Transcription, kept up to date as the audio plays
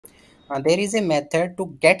there is a method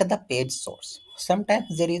to get the page source.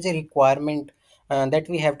 Sometimes there is a requirement that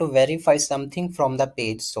we have to verify something from the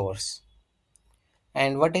page source.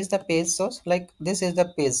 And what is the page source? Like this is the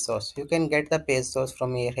page source. You can get the page source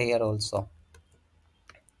from here also.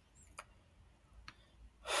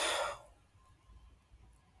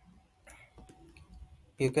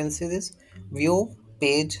 You can see this view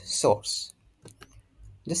page source.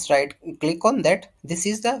 Just right click on that. This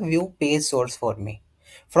is the view page source for me.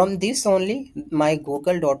 From this only my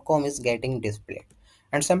google.com is getting displayed,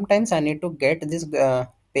 and sometimes I need to get this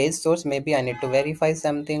page source. Maybe I need to verify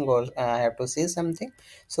something, or I have to see something.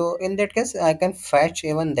 So in that case I can fetch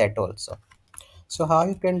even that also. So how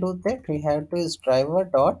you can do that? We have to use driver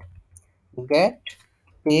dot get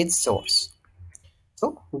page source.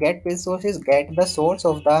 So get page source is get the source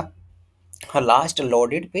of the last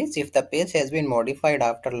loaded page. If the page has been modified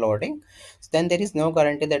after loading, then there is no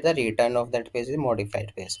guarantee that the return of that page is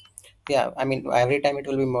modified page. Yeah, I mean every time it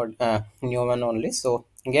will be new one only. So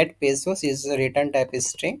get page source is return type is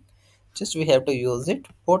string. Just we have to use it,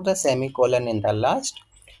 put the semicolon in the last,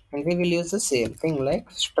 and we will use the same thing like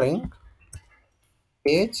string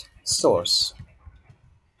page source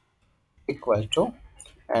equal to,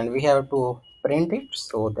 and we have to print it.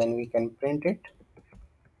 So then we can print it.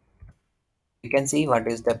 You can see what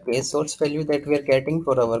is the page source value that we are getting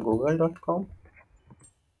for our google.com.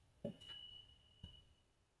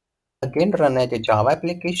 Again run as a Java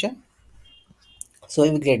application. So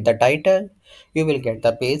you will get the title, you will get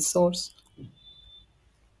the page source.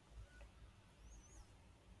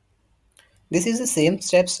 This is the same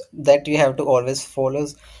steps that you have to always follow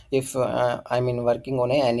if working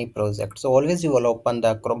on any project. So always you will open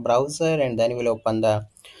the Chrome browser, and then you will open the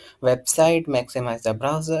website, maximize the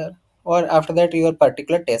browser, or after that your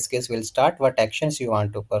particular test case will start what actions you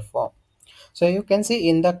want to perform. So you can see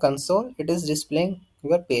in the console it is displaying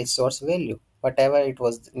your page source value, whatever it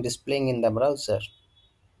was displaying in the browser.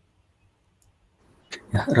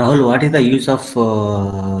 Yeah. Rahul, what is the use of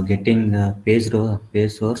getting page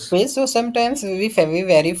source? Page source, sometimes we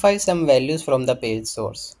verify some values from the page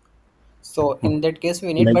source. So Oh, in that case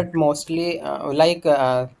we need, like but mostly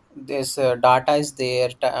this data is there.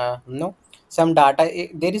 No, some data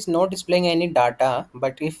there is no displaying any data,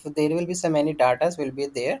 but if there will be some any data will be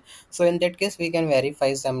there. So in that case we can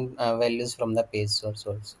verify some values from the page source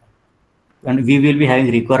also. and we will be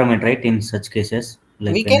having requirement, right, in such cases, We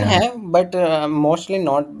like when can have, but mostly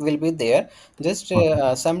not will be there. Just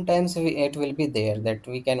okay. sometimes it will be there that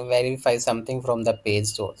we can verify something from the page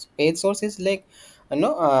source. Page source is like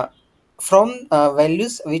from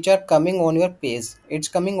values which are coming on your page. It's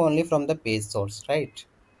coming only from the page source, right?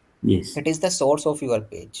 Yes. It is the source of your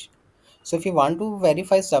page. So if you want to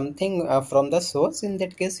verify something from the source, in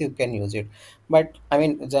that case you can use it. But I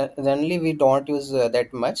mean generally we don't use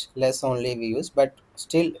that much, less only we use. But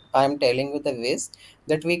still I am telling you the ways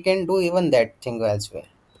that we can do even that thing as well.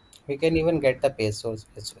 We can even get the page source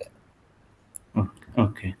as well, Okay.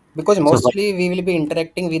 Okay. because So what? mostly we will be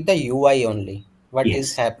interacting with the UI only. What is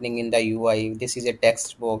Yes. happening in the UI? This is a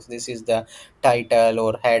text box, this is the title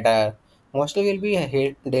or header. Mostly we'll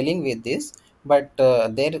be dealing with this. But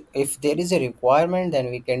there, if there is a requirement,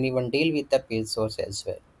 then we can even deal with the page source as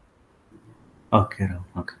well. Okay, Rahul.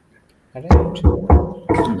 Okay. Correct.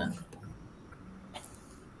 Done.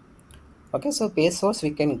 Okay, so page source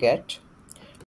we can get.